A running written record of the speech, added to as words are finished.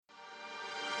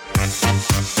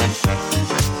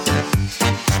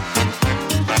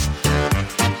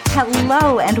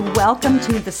Hello, and welcome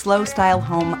to the Slow Style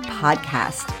Home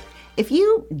podcast. If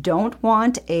you don't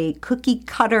want a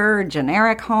cookie-cutter,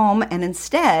 generic home, and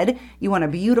instead you want a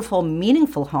beautiful,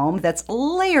 meaningful home that's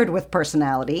layered with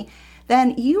personality,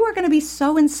 then you are going to be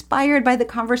so inspired by the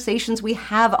conversations we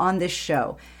have on this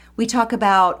show. We talk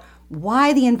about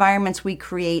why the environments we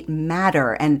create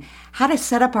matter and how to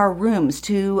set up our rooms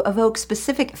to evoke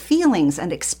specific feelings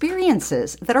and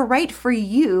experiences that are right for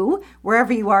you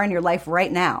wherever you are in your life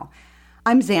right now.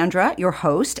 I'm Zandra, your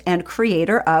host and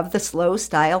creator of the Slow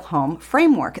Style Home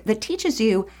framework that teaches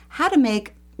you how to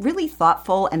make really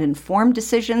thoughtful and informed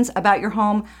decisions about your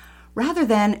home rather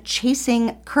than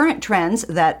chasing current trends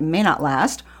that may not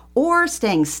last or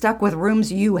staying stuck with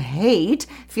rooms you hate,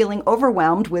 feeling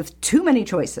overwhelmed with too many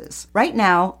choices. Right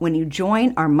now, when you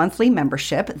join our monthly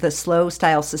membership, the Slow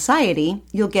Style Society,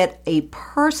 you'll get a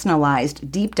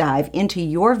personalized deep dive into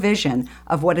your vision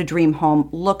of what a dream home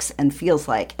looks and feels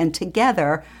like. And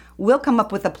together, we'll come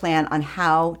up with a plan on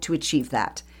how to achieve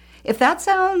that. If that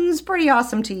sounds pretty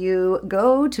awesome to you,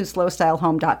 go to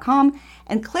slowstylehome.com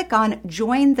and click on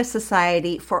Join the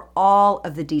Society for all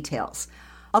of the details.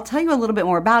 I'll tell you a little bit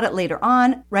more about it later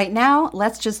on. Right now,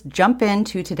 let's just jump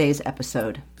into today's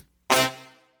episode.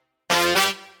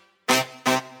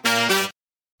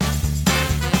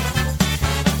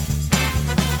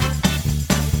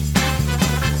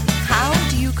 How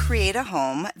do you create a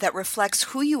home that reflects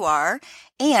who you are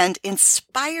and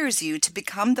inspires you to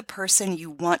become the person you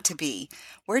want to be?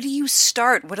 Where do you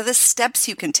start? What are the steps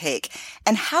you can take?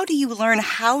 And how do you learn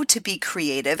how to be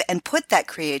creative and put that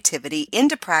creativity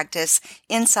into practice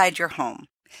inside your home?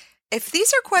 If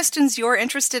these are questions you're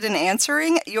interested in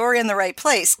answering, you're in the right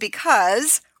place,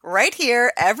 because right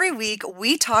here, every week,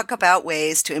 we talk about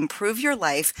ways to improve your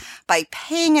life by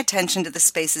paying attention to the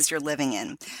spaces you're living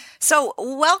in. So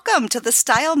welcome to the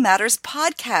Style Matters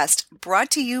podcast,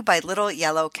 brought to you by Little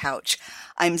Yellow Couch.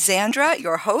 I'm Zandra,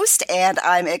 your host, and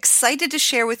I'm excited to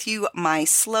share with you my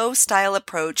slow style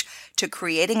approach to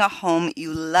creating a home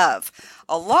you love,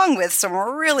 along with some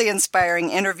really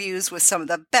inspiring interviews with some of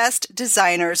the best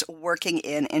designers working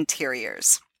in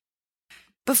interiors.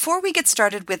 Before we get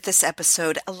started with this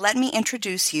episode, let me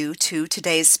introduce you to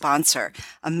today's sponsor,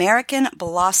 American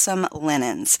Blossom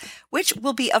Linens, which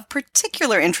will be of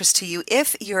particular interest to you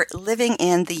if you're living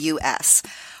in the U.S.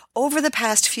 Over the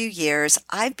past few years,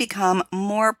 I've become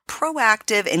more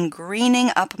proactive in greening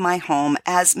up my home,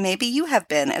 as maybe you have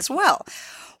been as well.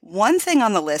 One thing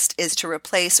on the list is to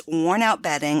replace worn-out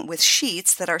bedding with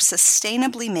sheets that are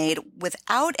sustainably made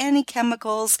without any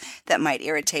chemicals that might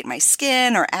irritate my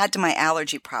skin or add to my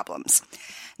allergy problems.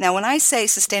 Now, when I say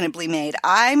sustainably made,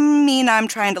 I mean I'm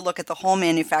trying to look at the whole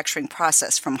manufacturing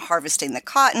process, from harvesting the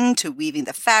cotton to weaving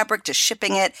the fabric to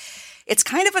shipping it. It's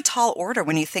kind of a tall order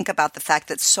when you think about the fact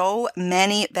that so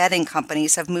many bedding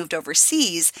companies have moved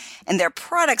overseas and their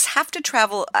products have to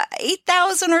travel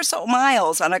 8,000 or so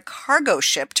miles on a cargo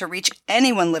ship to reach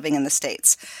anyone living in the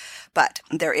States. But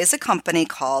there is a company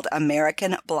called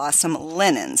American Blossom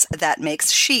Linens that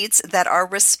makes sheets that are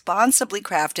responsibly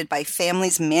crafted by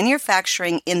families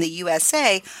manufacturing in the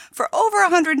USA for over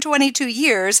 122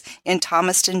 years in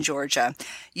Thomaston, Georgia,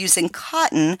 using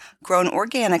cotton grown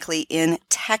organically in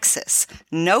Texas.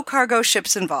 No cargo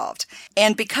ships involved.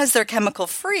 And because they're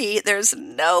chemical-free, there's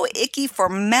no icky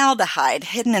formaldehyde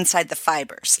hidden inside the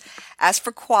fibers. As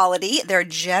for quality, they're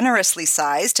generously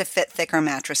sized to fit thicker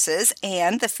mattresses,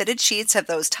 and the fitted sheets have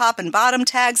those top and bottom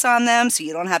tags on them, so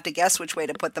you don't have to guess which way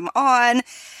to put them on.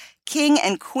 King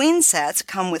and queen sets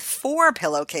come with 4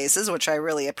 pillowcases, which I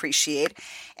really appreciate.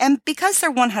 And because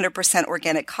they're 100%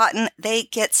 organic cotton, they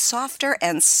get softer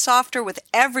and softer with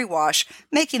every wash,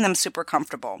 making them super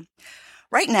comfortable.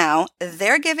 Right now,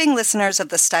 they're giving listeners of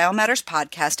the Style Matters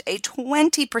podcast a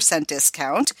 20%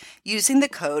 discount using the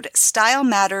code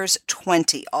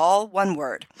StyleMatters20, all one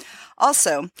word.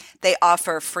 Also, they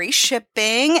offer free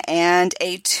shipping and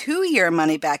a 2-year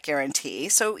money-back guarantee,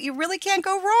 so you really can't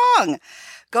go wrong.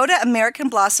 Go to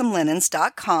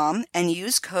AmericanBlossomLinens.com and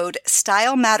use code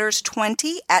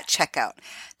StyleMatters20 at checkout.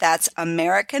 That's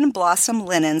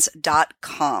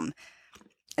AmericanBlossomLinens.com.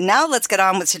 And now let's get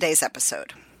on with today's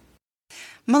episode.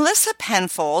 Melissa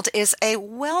Penfold is a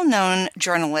well-known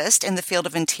journalist in the field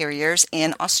of interiors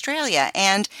in Australia,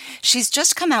 and she's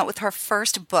just come out with her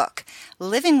first book,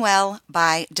 Living Well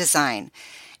by Design.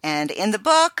 And in the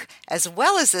book, as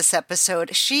well as this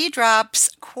episode, she drops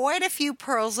quite a few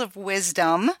pearls of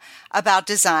wisdom about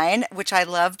design, which I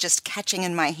love just catching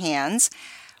in my hands.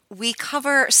 we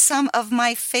cover some of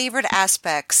my favorite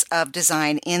aspects of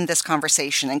design in this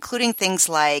conversation, including things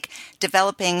like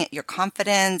developing your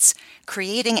confidence,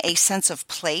 creating a sense of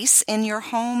place in your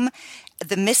home,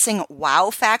 the missing wow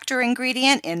factor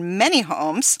ingredient in many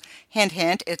homes. Hint,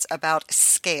 hint, it's about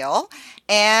scale.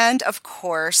 And of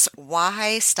course,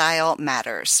 why style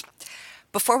matters.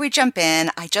 Before we jump in,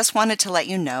 I just wanted to let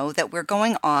you know that we're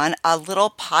going on a little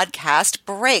podcast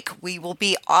break. We will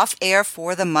be off air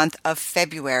for the month of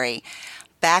February,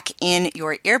 back in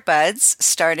your earbuds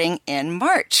starting in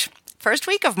March, first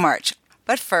week of March.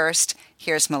 But first,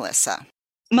 here's Melissa.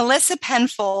 Melissa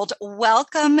Penfold,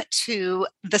 welcome to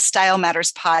the Style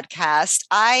Matters podcast.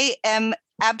 I am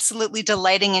absolutely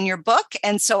delighting in your book,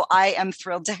 and so I am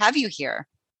thrilled to have you here.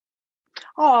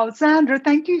 Oh, Sandra,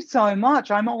 thank you so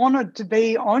much. I'm honored to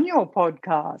be on your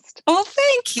podcast. Oh,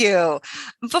 thank you.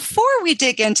 Before we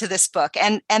dig into this book,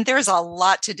 and there's a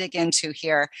lot to dig into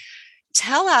here,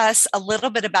 tell us a little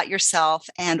bit about yourself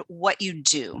and what you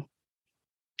do.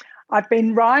 I've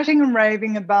been writing and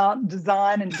raving about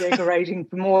design and decorating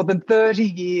for more than 30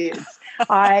 years.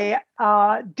 I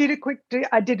did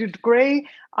a degree.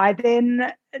 I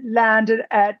then landed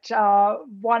at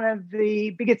one of the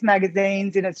biggest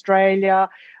magazines in Australia,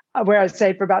 where I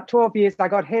stayed for about 12 years. I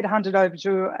got headhunted over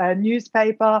to a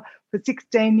newspaper for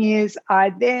 16 years.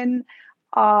 I then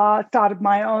started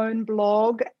my own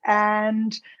blog,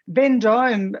 and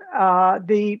Vendome,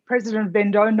 the president of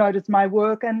Vendome, noticed my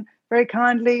work and very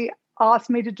kindly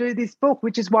asked me to do this book,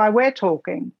 which is why we're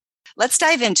talking. Let's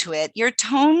dive into it. Your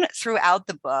tone throughout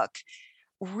the book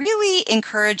really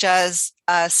encourages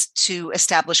us to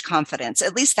establish confidence.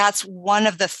 At least that's one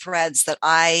of the threads that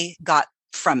I got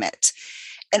from it.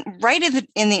 And right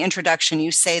in the introduction,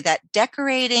 you say that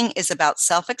decorating is about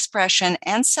self-expression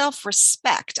and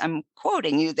self-respect. I'm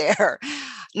quoting you there.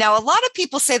 Now, a lot of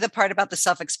people say the part about the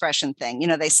self-expression thing.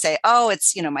 They say, oh,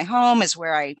 it's, my home is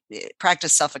where I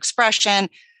practice self-expression.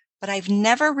 But I've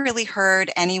never really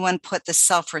heard anyone put the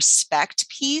self-respect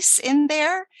piece in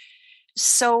there.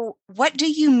 So what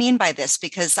do you mean by this?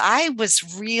 Because I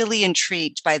was really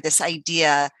intrigued by this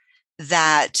idea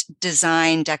that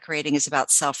design decorating is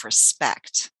about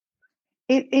self-respect.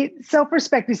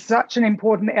 Self-respect is such an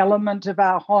important element of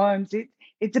our homes.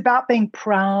 It's about being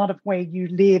proud of where you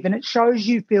live, and it shows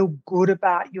you feel good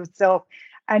about yourself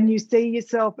and you see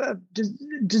yourself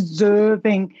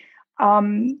deserving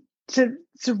to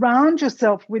surround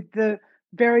yourself with the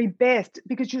very best,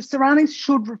 because your surroundings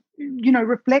should,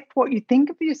 reflect what you think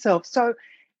of yourself. So,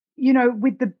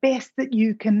 with the best that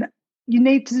you can, you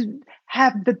need to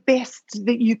have the best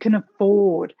that you can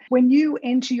afford. When you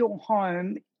enter your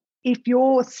home, if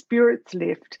your spirits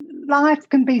lift, life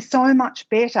can be so much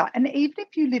better. And even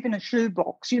if you live in a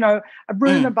shoebox, a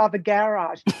room above a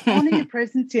garage, honor your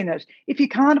presence in it. If you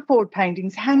can't afford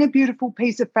paintings, hang a beautiful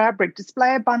piece of fabric,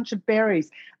 display a bunch of berries,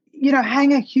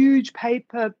 hang a huge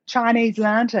paper Chinese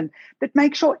lantern, but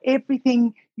make sure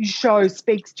everything you show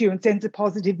speaks to you and sends a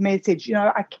positive message.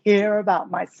 I care about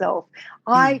myself.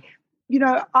 I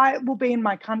will be in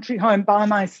my country home by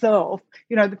myself.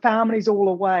 The family's all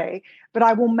away, but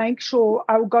I will make sure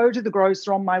I will go to the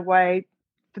grocer on my way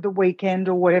for the weekend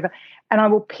or whatever, and I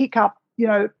will pick up,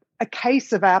 a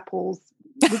case of apples,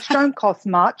 which don't cost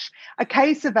much, a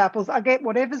case of apples. I get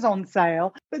whatever's on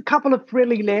sale, a couple of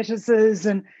frilly lettuces,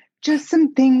 and just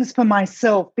some things for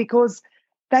myself, because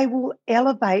they will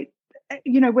elevate.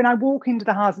 When I walk into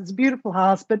the house, it's a beautiful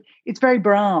house, but it's very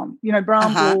brown,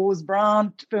 brown floors,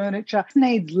 brown furniture. It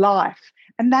needs life.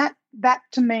 And that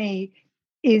to me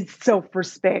is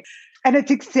self-respect, and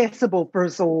it's accessible for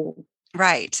us all.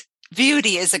 Right.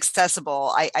 Beauty is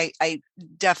accessible. I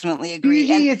definitely agree.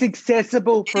 Beauty is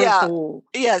accessible for us all.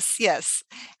 Yes, yes.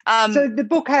 So the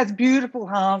book has beautiful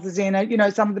houses in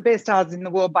it, some of the best houses in the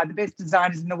world by the best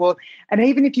designers in the world. And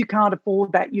even if you can't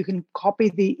afford that, you can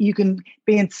you can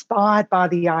be inspired by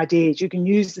the ideas. You can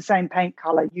use the same paint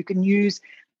color. You can use,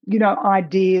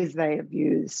 ideas they have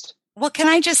used. Well, can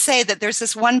I just say that there's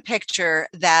this one picture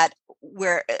that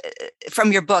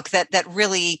from your book that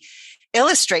really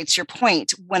illustrates your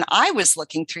point. When I was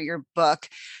looking through your book,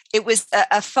 it was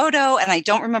a photo, and I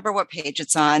don't remember what page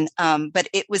it's on, but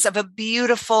it was of a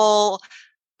beautiful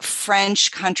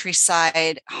French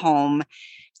countryside home.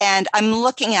 And I'm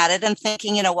looking at it and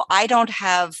thinking, well, I don't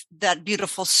have that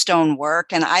beautiful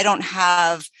stonework, and I don't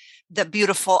have the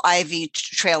beautiful ivy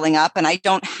trailing up, and I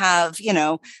don't have,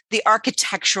 the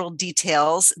architectural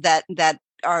details that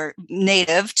are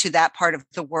native to that part of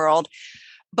the world.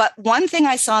 But one thing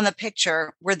I saw in the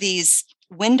picture were these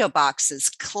window boxes,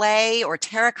 clay or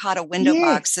terracotta window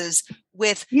boxes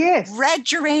with red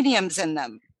geraniums in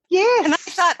them. And I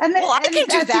Yes. thought, well, I can do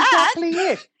That's that. exactly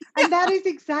it. And that is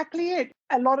exactly it.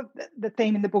 A lot of the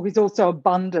theme in the book is also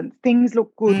abundance. Things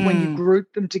look good when you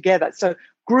group them together. So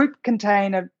group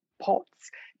container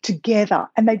pots together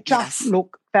and they just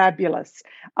look fabulous.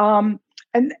 And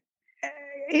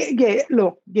yeah,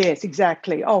 look, yes,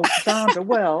 exactly. Oh, Sandra,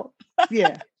 well,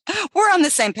 yeah. We're on the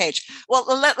same page. Well,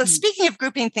 speaking of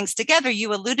grouping things together,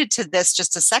 you alluded to this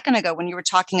just a second ago when you were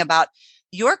talking about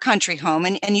your country home,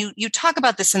 and you talk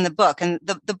about this in the book. And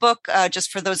the book,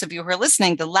 just for those of you who are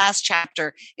listening, the last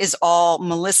chapter is all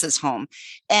Melissa's home.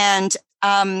 And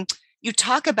you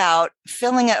talk about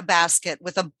filling a basket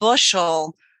with a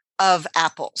bushel of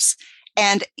apples.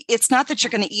 And it's not that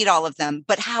you're going to eat all of them,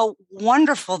 but how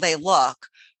wonderful they look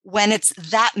when it's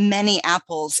that many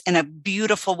apples in a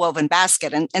beautiful woven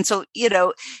basket. And so,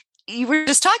 you were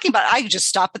just talking about, I just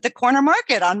stop at the corner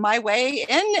market on my way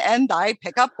in and I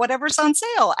pick up whatever's on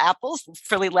sale, apples,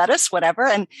 frilly lettuce, whatever.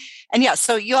 And yeah,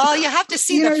 so you have to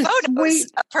see the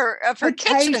photos of her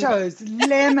potatoes, kitchen.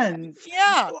 lemons,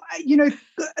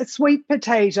 sweet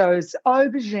potatoes,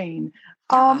 aubergine.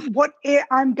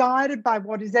 I'm guided by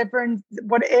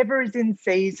whatever is in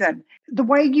season. The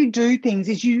way you do things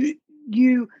is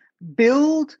you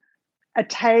build a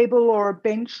table or a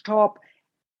bench top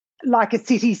like a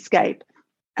cityscape.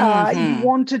 You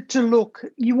want it to look,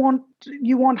 you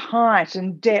want height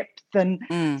and depth.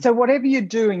 And so whatever you're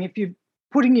doing, if you're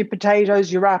putting your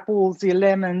potatoes, your apples, your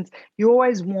lemons, you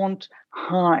always want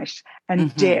height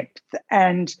and depth.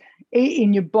 And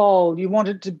in your bowl, you don't want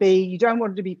it to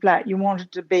be flat. You want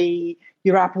it to be,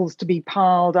 your apples to be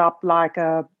piled up like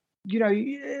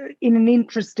in an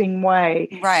interesting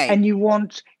way. Right. And you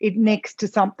want it next to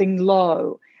something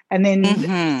low. And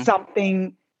then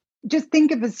something, just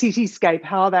think of a cityscape,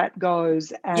 how that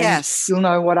goes. And you'll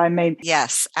know what I mean.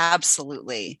 Yes,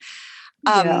 absolutely.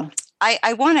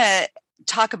 I want to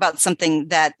talk about something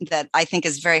that I think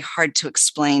is very hard to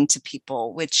explain to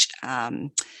people, which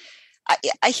I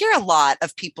hear a lot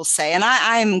of people say, and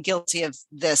I'm guilty of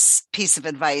this piece of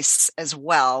advice as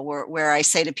well, where I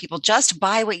say to people, just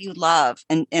buy what you love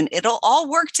and it'll all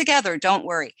work together. Don't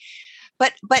worry.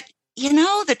 But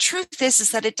the truth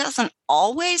is that it doesn't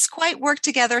always quite work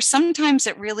together. Sometimes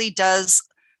it really does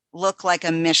look like a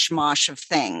mishmash of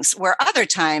things, where other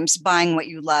times buying what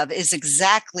you love is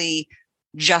exactly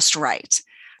just right.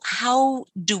 How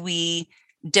do we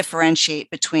differentiate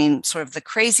between sort of the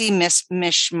crazy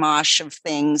mishmash of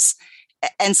things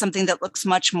and something that looks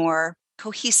much more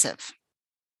cohesive?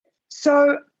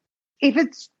 So if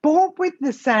it's bought with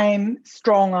the same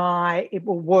strong eye, it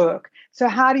will work. So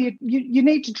how do you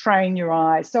need to train your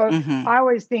eye. So I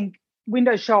always think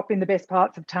window shop in the best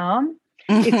parts of town.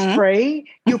 It's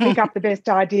free. You'll pick up the best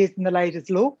ideas and the latest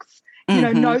looks.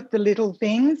 Note the little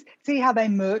things, see how they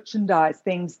merchandise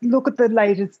things, look at the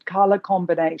latest color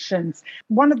combinations.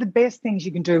 One of the best things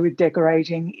you can do with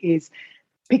decorating is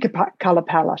pick a color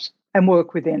palette and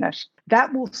work within it.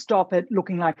 That will stop it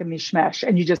looking like a mishmash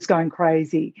and you're just going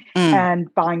crazy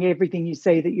and buying everything you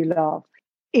see that you love.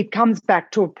 It comes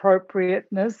back to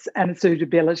appropriateness and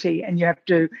suitability, and you have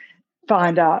to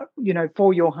find out,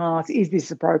 for your house, is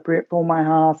this appropriate for my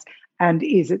house? And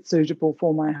is it suitable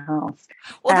for my house?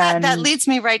 Well, that leads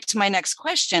me right to my next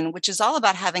question, which is all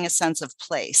about having a sense of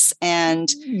place. And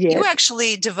you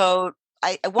actually devote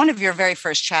one of your very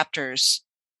first chapters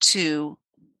to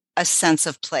a sense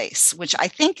of place, which I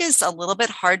think is a little bit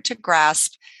hard to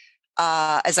grasp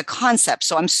as a concept.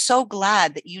 So I'm so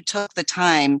glad that you took the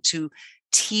time to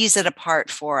tease it apart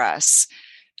for us.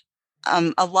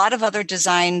 A lot of other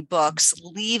design books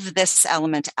leave this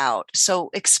element out.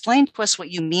 So explain to us what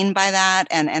you mean by that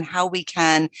and how we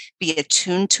can be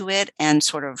attuned to it and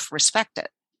sort of respect it.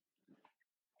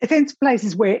 A sense of place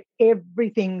is where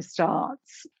everything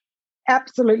starts.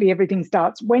 Absolutely everything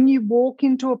starts. When you walk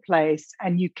into a place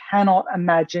and you cannot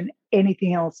imagine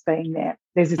anything else being there,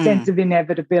 there's a sense of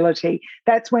inevitability.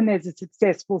 That's when there's a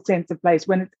successful sense of place,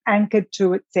 when it's anchored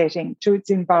to its setting, to its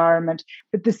environment.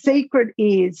 But the secret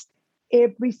is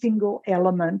every single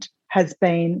element has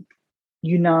been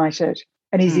united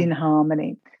and is in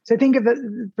harmony. So think of it,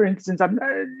 for instance,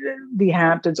 the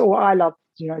Hamptons, or I love,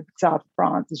 South of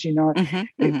France, as you know,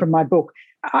 from my book.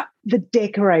 The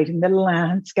decorating, the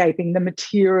landscaping, the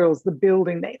materials, the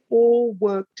building, they all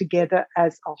work together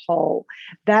as a whole.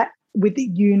 That, with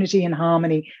unity and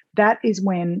harmony, that is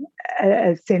when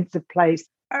a sense of place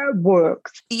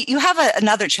works. You have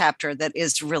another chapter that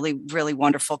is really, really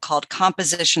wonderful called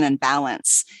Composition and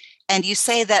Balance. And you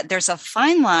say that there's a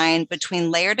fine line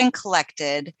between layered and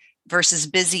collected versus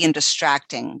busy and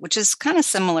distracting, which is kind of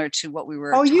similar to what we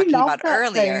were Oh, you talking love about that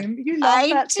earlier. theme. You love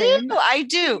that theme. I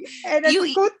do. And it's You,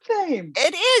 a good theme.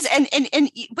 it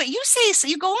is. But you say, so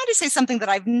you go on to say something that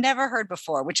I've never heard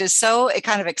before, which is so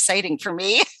kind of exciting for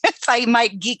me. If I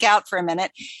might geek out for a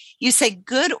minute, you say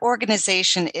good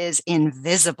organization is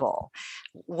invisible.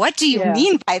 What do you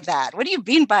mean by that? What do you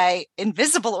mean by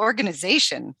invisible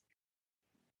organization?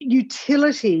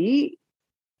 Utility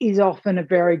is often a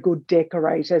very good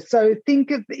decorator. So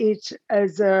think of it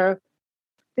as they're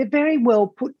very well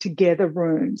put together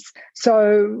rooms.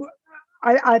 So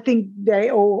I think they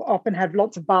all often have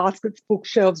lots of baskets,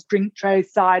 bookshelves, drink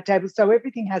trays, side tables. So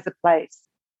everything has a place.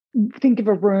 Think of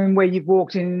a room where you've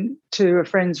walked into a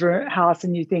friend's house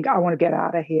and you think, I want to get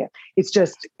out of here. It's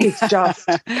just chaos.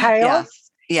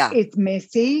 Yeah. It's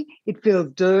messy. It feels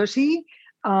dirty.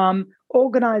 A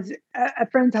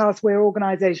friend's house where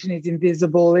organization is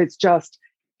invisible. It's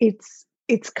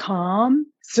calm,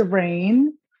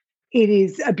 serene. It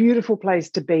is a beautiful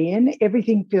place to be in.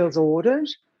 Everything feels ordered.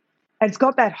 It's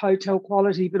got that hotel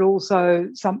quality, but also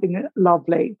something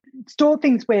lovely. Store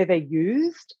things where they're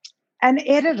used and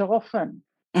edit often.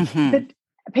 Mm-hmm. But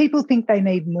people think they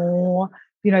need more.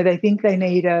 They think they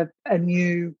need a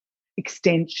new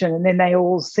extension, and then they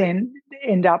all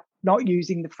end up not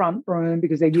using the front room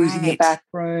because they're using the back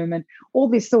room and all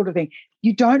this sort of thing.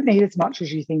 You don't need as much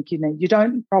as you think you need. You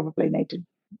don't probably need to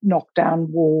knock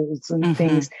down walls and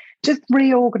things. Just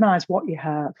reorganize what you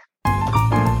have.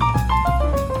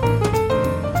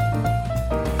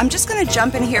 I'm just going to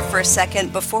jump in here for a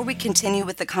second. Before we continue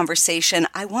with the conversation,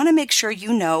 I want to make sure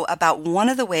you know about one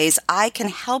of the ways I can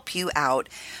help you out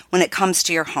when it comes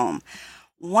to your home.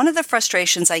 One of the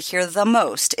frustrations I hear the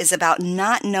most is about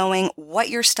not knowing what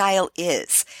your style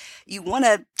is. You want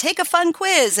to take a fun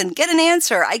quiz and get an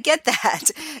answer. I get that.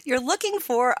 You're looking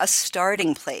for a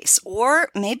starting place, or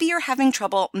maybe you're having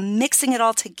trouble mixing it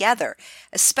all together,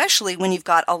 especially when you've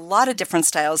got a lot of different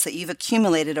styles that you've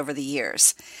accumulated over the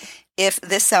years. If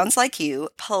this sounds like you,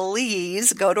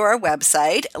 please go to our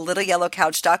website,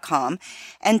 littleyellowcouch.com,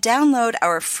 and download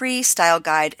our free style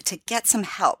guide to get some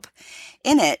help.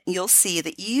 In it, you'll see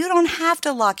that you don't have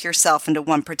to lock yourself into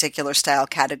one particular style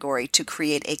category to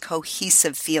create a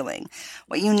cohesive feeling.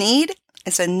 What you need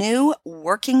is a new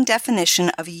working definition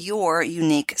of your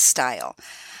unique style.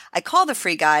 I call the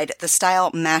free guide the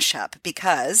Style Mashup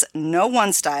because no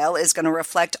one style is going to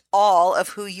reflect all of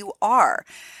who you are.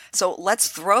 So let's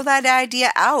throw that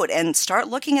idea out and start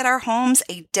looking at our homes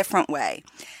a different way.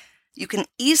 You can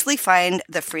easily find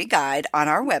the free guide on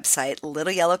our website,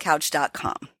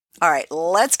 littleyellowcouch.com. All right,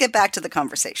 let's get back to the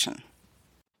conversation.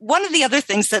 One of the other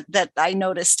things that I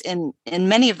noticed in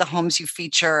many of the homes you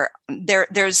feature,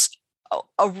 there's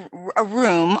a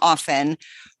room often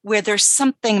where there's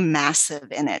something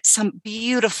massive in it, some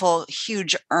beautiful,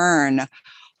 huge urn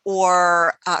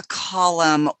or a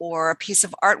column or a piece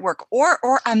of artwork or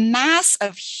a mass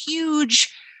of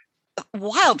huge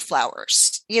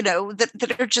wildflowers,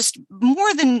 that are just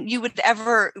more than you would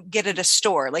ever get at a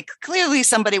store. Like clearly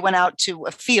somebody went out to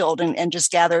a field and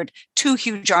just gathered 2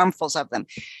 huge armfuls of them.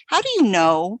 How do you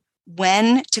know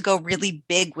when to go really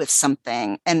big with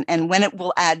something and when it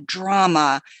will add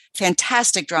drama,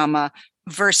 fantastic drama,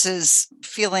 versus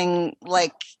feeling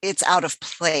like it's out of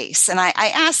place? And I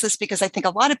ask this because I think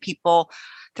a lot of people,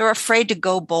 they're afraid to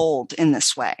go bold in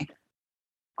this way.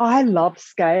 I love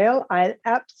scale. I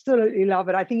absolutely love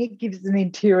it. I think it gives an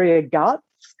interior guts.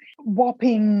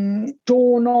 Whopping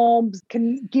doorknobs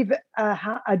can give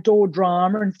a door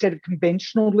drama instead of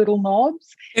conventional little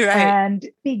knobs. Right. And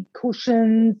big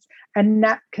cushions and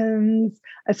napkins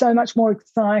are so much more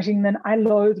exciting than I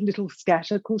loathe little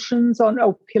scatter cushions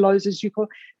or pillows, as you call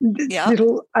it. Yeah.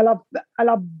 I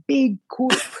love big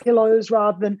pillows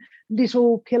rather than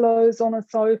little pillows on a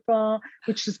sofa,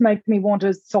 which just make me want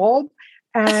to sob.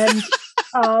 And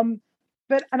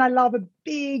I love a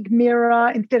big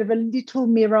mirror instead of a little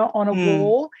mirror on a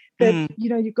wall that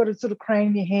you've got to sort of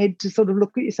crane your head to sort of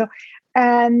look at yourself.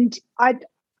 And I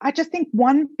just think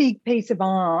one big piece of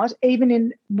art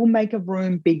will make a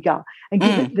room bigger and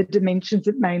give it the dimensions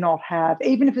it may not have,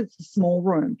 even if it's a small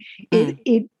room.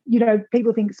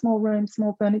 People think small room,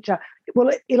 small furniture.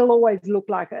 Well, it'll always look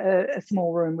like a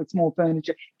small room with small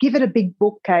furniture. Give it a big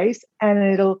bookcase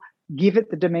and it'll give it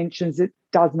the dimensions it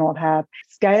does not have.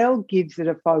 Scale gives it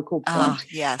a focal point. Oh,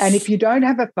 yes. And if you don't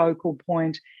have a focal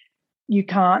point,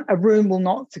 a room will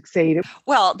not succeed.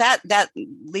 Well, that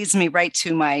leads me right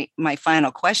to my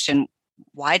final question.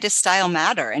 Why does style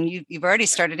matter? And you've already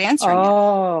started answering it.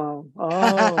 Oh,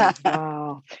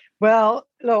 wow. Well,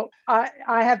 look, I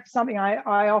have something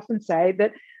I often say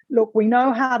that look, we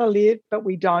know how to live, but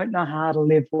we don't know how to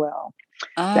live well.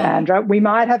 Oh. Sandra, we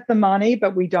might have the money,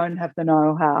 but we don't have the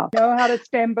know-how. We know how to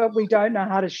spend, but we don't know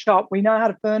how to shop. We know how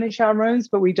to furnish our rooms,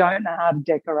 but we don't know how to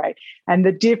decorate. And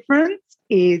the difference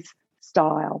is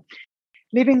style.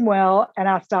 Living well and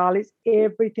our style is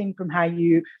everything from how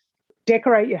you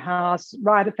decorate your house,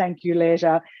 write a thank you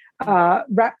letter,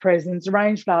 wrap presents,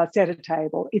 arrange flowers, set a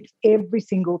table. It's every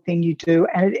single thing you do,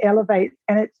 and it elevates,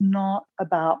 and it's not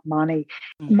about money.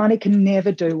 Money can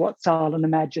never do what style and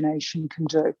imagination can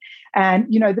do.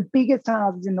 And, you know, the biggest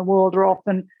houses in the world are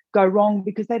often go wrong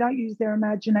because they don't use their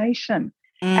imagination.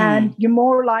 And you're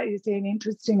more likely to see an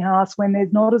interesting house when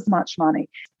there's not as much money.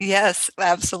 Yes,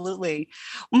 absolutely.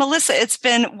 Melissa, it's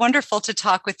been wonderful to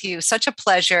talk with you. Such a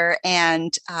pleasure.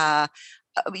 And I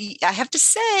have to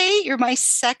say, you're my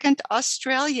second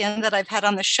Australian that I've had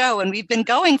on the show, and we've been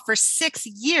going for 6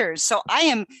 years. So I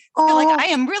feel like I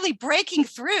am really breaking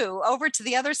through over to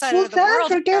the other side of the world.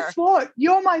 Sandra, guess what?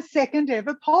 You're my second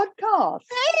ever podcast.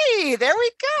 Hey, there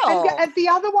we go. And the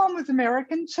other one was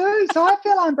American too. So I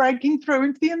feel I'm breaking through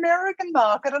into the American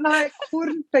market, and I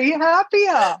couldn't be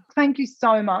happier. Thank you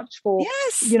so much for,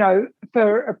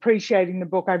 for appreciating the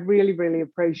book. I really, really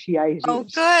appreciate it. Oh,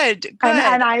 good.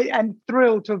 And I am thrilled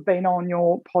to have been on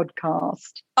your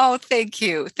podcast. Oh, thank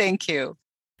you. Thank you.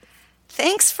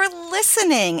 Thanks for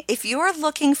listening. If you're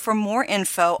looking for more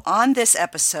info on this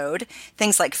episode,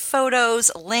 things like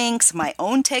photos, links, my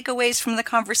own takeaways from the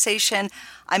conversation,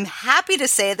 I'm happy to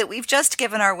say that we've just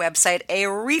given our website a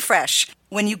refresh.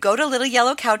 When you go to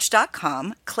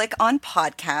littleyellowcouch.com, click on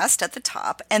podcast at the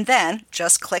top, and then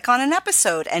just click on an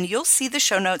episode, and you'll see the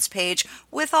show notes page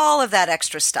with all of that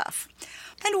extra stuff.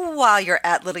 And while you're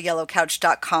at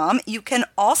littleyellowcouch.com, you can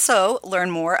also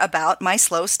learn more about my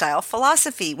slow style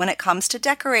philosophy when it comes to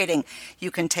decorating.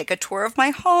 You can take a tour of my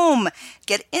home,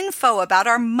 get info about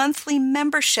our monthly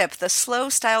membership, the Slow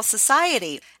Style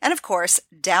Society, and of course,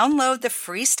 download the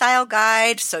free style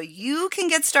guide so you can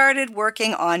get started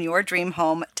working on your dream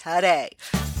home today.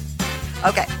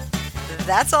 Okay,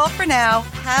 that's all for now.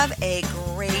 Have a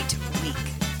great week.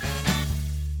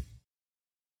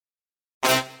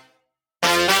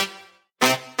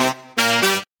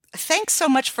 Thanks so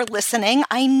much for listening.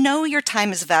 I know your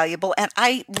time is valuable, and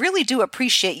I really do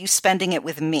appreciate you spending it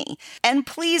with me. And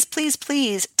please, please,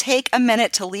 please take a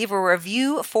minute to leave a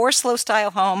review for Slow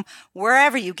Style Home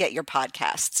wherever you get your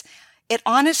podcasts. It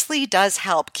honestly does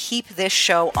help keep this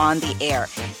show on the air,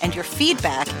 and your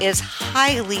feedback is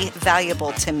highly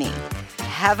valuable to me.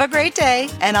 Have a great day,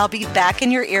 and I'll be back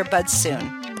in your earbuds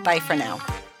soon. Bye for now.